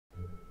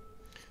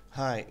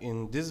Hi,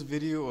 in this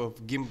video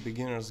of Gimp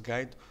Beginner's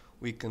Guide,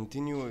 we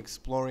continue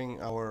exploring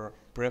our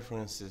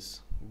preferences.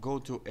 Go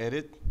to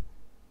Edit,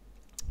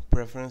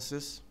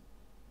 Preferences.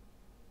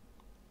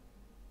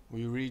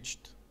 We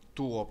reached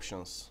two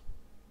options.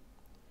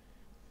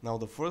 Now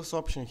the first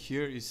option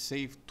here is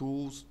Save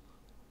Tools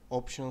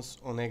Options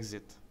on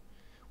Exit.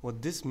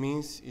 What this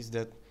means is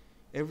that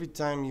every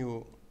time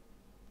you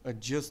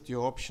adjust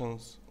your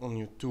options on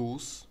your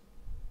tools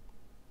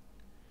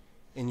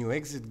and you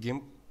exit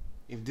Gimp,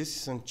 if this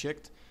is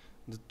unchecked,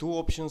 the two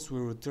options will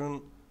return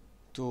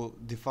to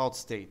default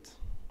state.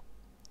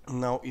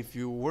 Now, if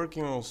you're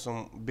working on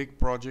some big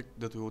project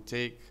that will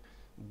take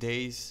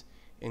days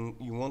and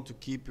you want to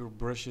keep your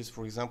brushes,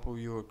 for example,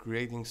 you are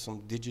creating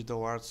some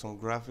digital art, some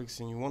graphics,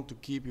 and you want to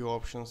keep your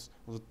options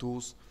of the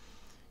tools,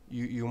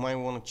 you might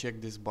want to check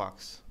this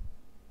box.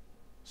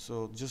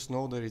 So just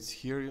know that it's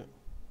here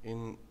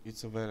and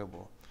it's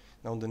available.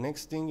 Now the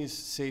next thing is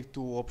Save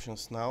Tool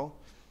Options Now.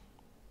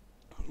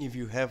 If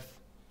you have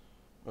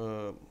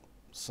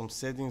some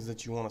settings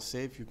that you want to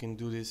save, you can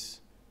do this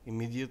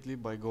immediately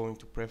by going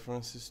to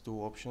Preferences,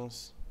 Tool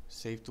Options,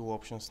 Save Tool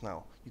Options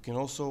Now. You can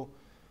also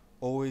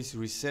always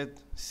reset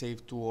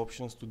Save Tool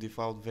Options to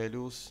default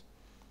values.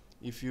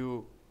 If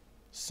you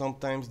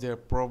sometimes there are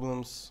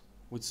problems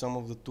with some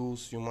of the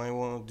tools, you might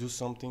want to do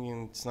something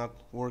and it's not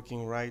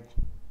working right.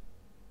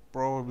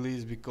 Probably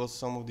is because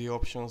some of the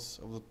options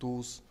of the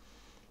tools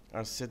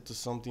are set to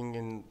something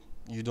and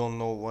you don't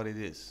know what it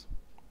is.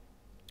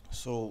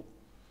 So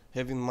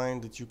have in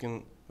mind that you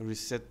can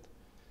reset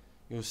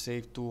your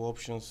Save Tool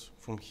options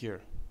from here.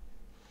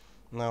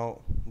 Now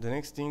the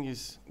next thing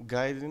is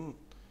guiding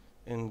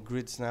and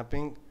grid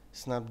snapping,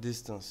 snap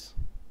distance.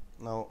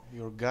 Now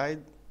your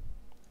guide,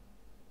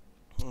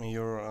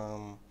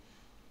 your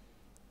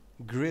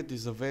grid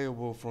is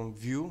available from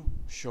View,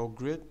 Show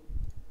Grid,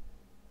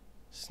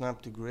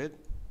 Snap to Grid,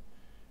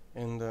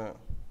 and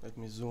let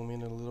me zoom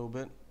in a little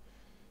bit.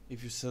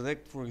 If you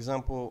select, for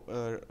example,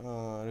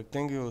 a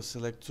rectangular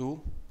select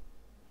tool,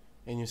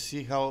 and you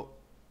see how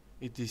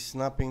it is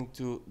snapping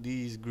to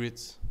these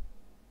grids.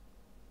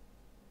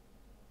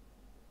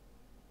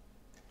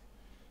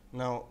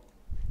 Now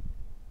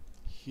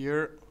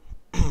here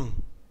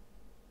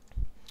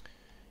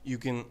you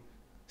can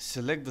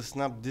select the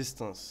snap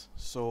distance.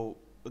 So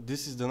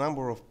this is the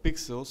number of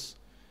pixels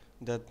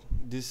that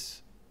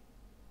this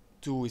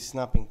tool is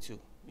snapping to.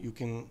 You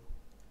can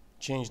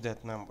change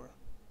that number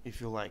if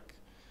you like.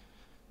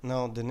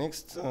 Now the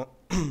next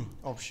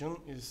option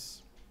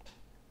is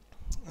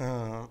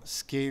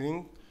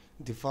scaling,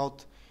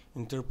 default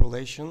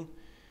interpolation.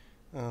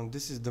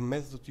 This is the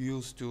method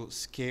used to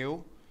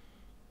scale.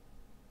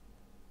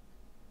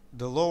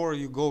 The lower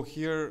you go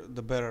here,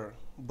 the better,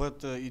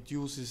 but it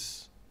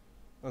uses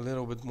a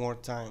little bit more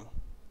time.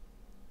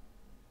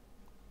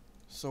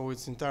 So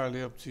it's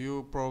entirely up to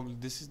you. Probably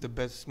this is the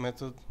best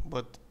method,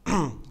 but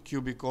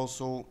cubic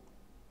also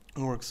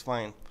works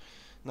fine.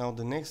 Now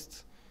the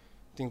next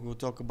thing we'll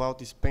talk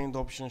about is paint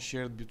option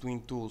shared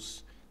between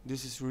tools.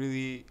 This is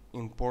really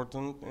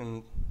important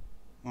and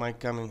might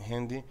come in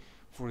handy.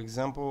 For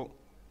example,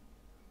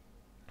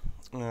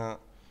 in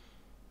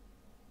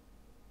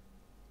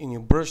your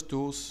brush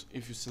tools,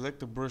 if you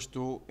select a brush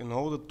tool and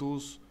all the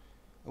tools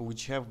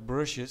which have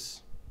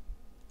brushes,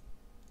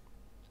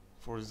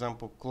 for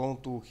example,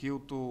 clone tool, heal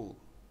tool,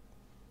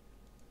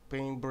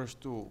 paintbrush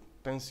tool,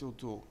 pencil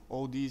tool,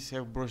 all these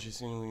have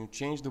brushes, and when you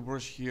change the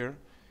brush here,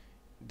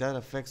 that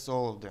affects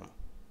all of them.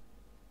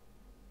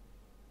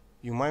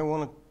 You might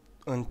want to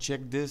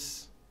uncheck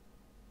this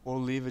or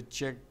leave it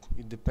checked.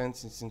 It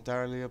depends, it's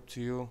entirely up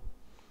to you.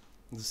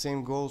 The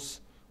same goes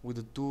with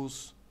the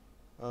tools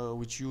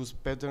which use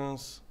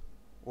patterns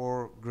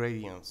or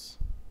gradients.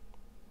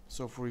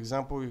 So for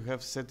example, you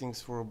have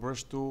settings for a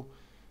brush tool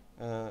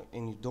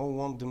and you don't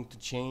want them to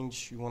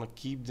change, you want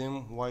to keep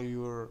them while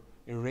you're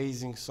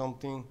erasing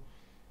something.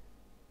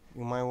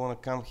 You might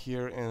want to come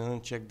here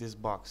and uncheck this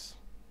box.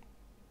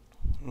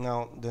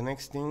 Now the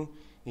next thing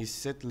is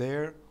set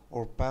layer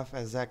or path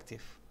as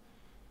active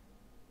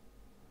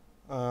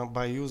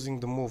by using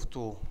the move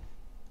tool.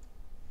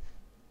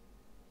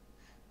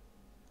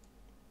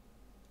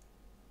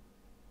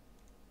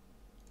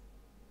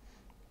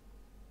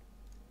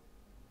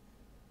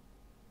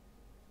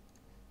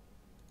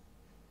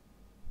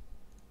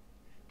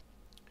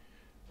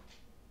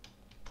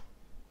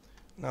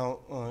 Now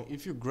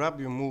if you grab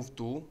your move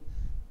tool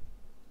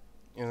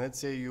and let's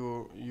say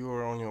you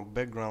are on your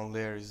background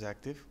layer is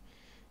active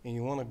and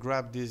you want to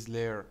grab this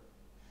layer,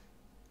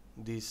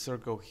 this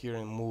circle here,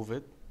 and move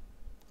it.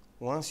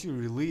 Once you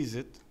release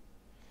it,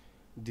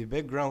 the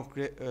background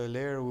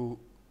layer will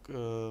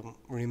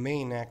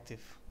remain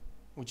active,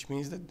 which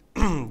means that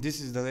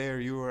this is the layer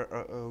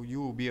you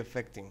will be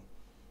affecting.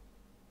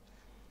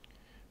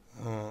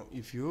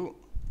 If you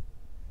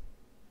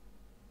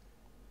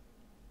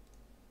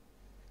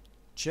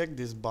check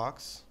this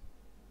box,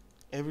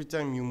 every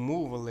time you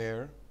move a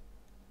layer,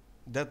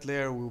 that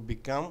layer will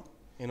become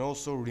and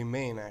also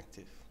remain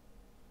active.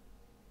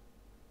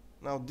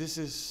 Now this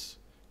is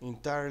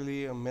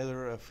entirely a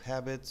matter of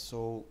habit,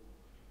 so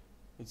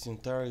It's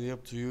entirely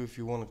up to you if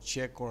you want to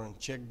check or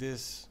uncheck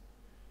this.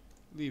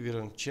 Leave it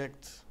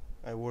unchecked.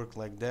 I work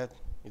like that.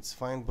 It's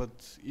fine, but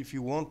if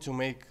you want to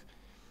make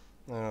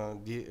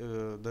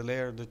the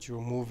layer that you're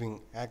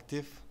moving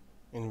active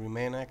and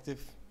remain active,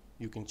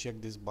 you can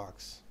check this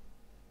box.